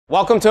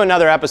Welcome to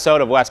another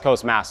episode of West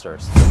Coast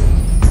Masters.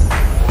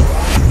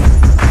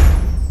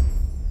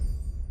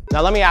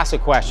 Now let me ask a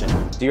question.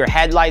 Do your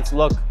headlights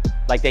look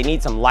like they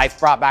need some life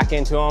brought back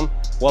into them?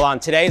 Well,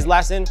 on today's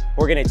lesson,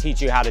 we're gonna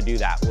teach you how to do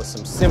that with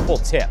some simple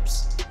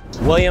tips.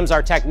 William's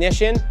our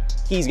technician.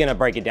 He's gonna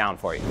break it down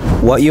for you.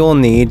 What you will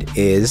need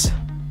is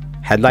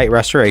headlight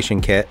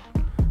restoration kit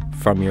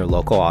from your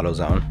local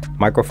AutoZone,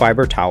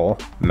 microfiber towel,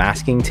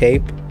 masking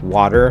tape,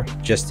 water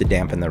just to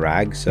dampen the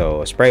rag,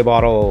 so a spray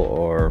bottle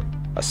or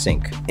a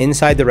sink.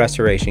 Inside the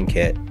restoration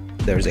kit,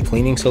 there's a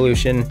cleaning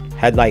solution,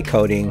 headlight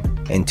coating,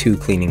 and 2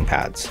 cleaning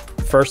pads.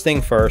 First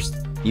thing first,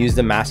 use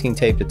the masking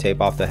tape to tape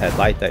off the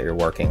headlight that you're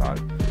working on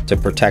to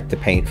protect the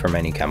paint from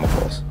any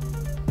chemicals.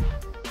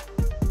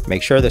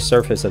 Make sure the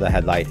surface of the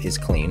headlight is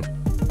clean.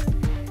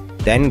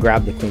 Then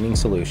grab the cleaning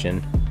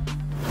solution.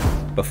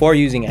 Before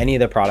using any of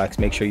the products,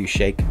 make sure you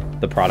shake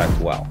the product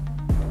well.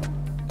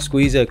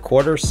 Squeeze a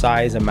quarter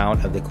size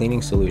amount of the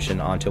cleaning solution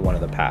onto one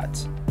of the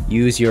pads.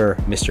 Use your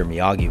Mr.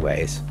 Miyagi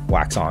ways,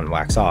 wax on,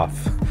 wax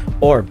off,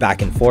 or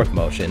back and forth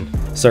motion,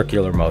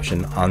 circular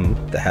motion on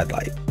the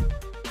headlight.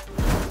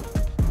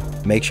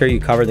 Make sure you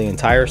cover the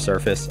entire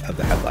surface of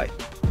the headlight.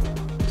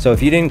 So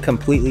if you didn't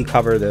completely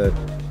cover the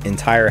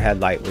entire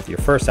headlight with your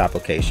first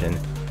application,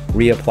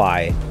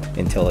 reapply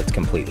until it's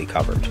completely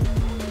covered.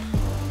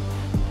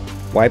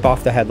 Wipe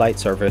off the headlight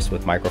surface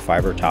with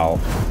microfiber towel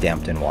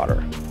damped in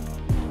water.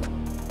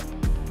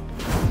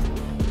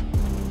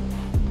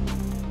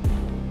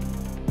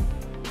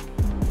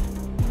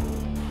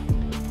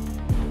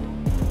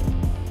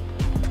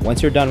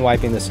 Once you're done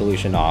wiping the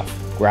solution off,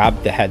 grab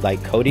the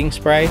headlight coating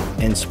spray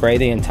and spray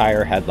the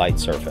entire headlight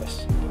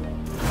surface.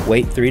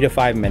 Wait 3 to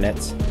 5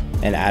 minutes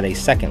and add a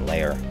second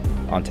layer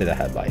onto the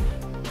headlight.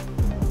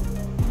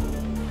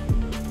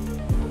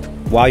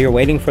 While you're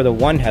waiting for the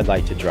one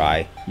headlight to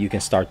dry, you can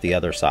start the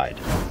other side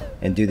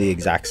and do the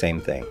exact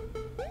same thing.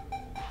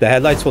 The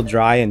headlights will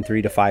dry in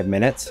 3 to 5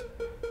 minutes,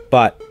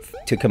 but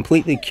to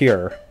completely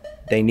cure,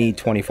 they need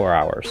 24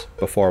 hours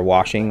before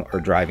washing or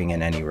driving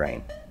in any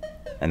rain.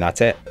 And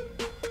that's it.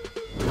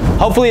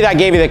 Hopefully that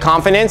gave you the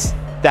confidence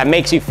that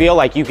makes you feel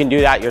like you can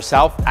do that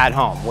yourself at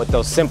home with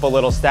those simple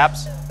little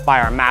steps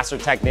by our master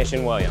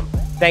technician, William.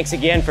 Thanks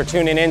again for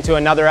tuning in to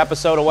another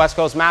episode of West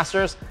Coast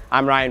Masters.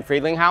 I'm Ryan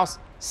Friedlinghaus,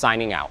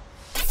 signing out.